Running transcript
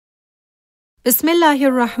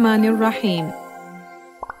Bismillahirrahmanirrahim.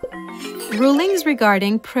 Rulings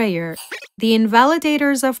regarding prayer. The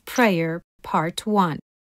Invalidators of Prayer, Part 1.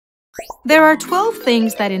 There are 12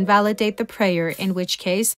 things that invalidate the prayer, in which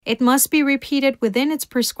case it must be repeated within its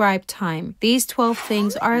prescribed time. These 12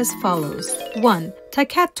 things are as follows. 1.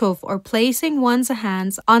 Takattuf, or placing one's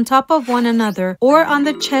hands on top of one another or on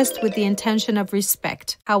the chest with the intention of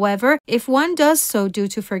respect. However, if one does so due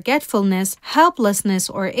to forgetfulness, helplessness,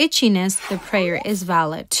 or itchiness, the prayer is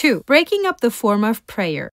valid. 2. Breaking up the form of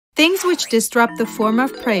prayer. Things which disrupt the form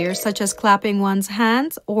of prayer, such as clapping one's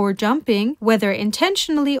hands or jumping, whether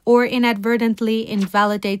intentionally or inadvertently,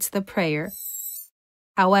 invalidates the prayer.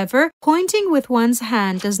 However, pointing with one's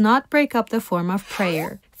hand does not break up the form of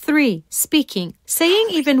prayer. 3. Speaking. Saying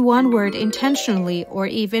even one word intentionally or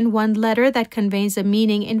even one letter that conveys a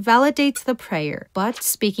meaning invalidates the prayer, but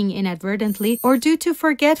speaking inadvertently or due to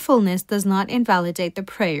forgetfulness does not invalidate the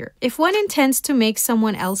prayer. If one intends to make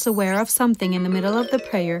someone else aware of something in the middle of the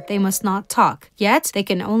prayer, they must not talk. Yet, they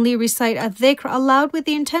can only recite a dhikr aloud with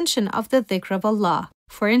the intention of the dhikr of Allah.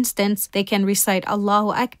 For instance, they can recite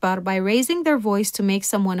Allahu Akbar by raising their voice to make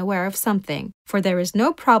someone aware of something. For there is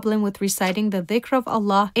no problem with reciting the dhikr of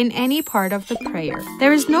Allah in any part of the prayer.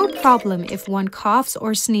 There is no problem if one coughs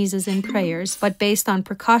or sneezes in prayers, but based on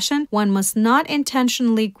precaution, one must not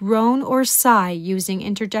intentionally groan or sigh using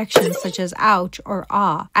interjections such as ouch or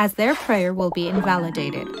ah, as their prayer will be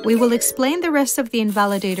invalidated. We will explain the rest of the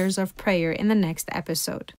invalidators of prayer in the next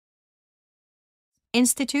episode.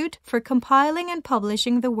 Institute for compiling and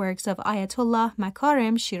publishing the works of Ayatollah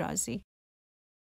Makarim Shirazi.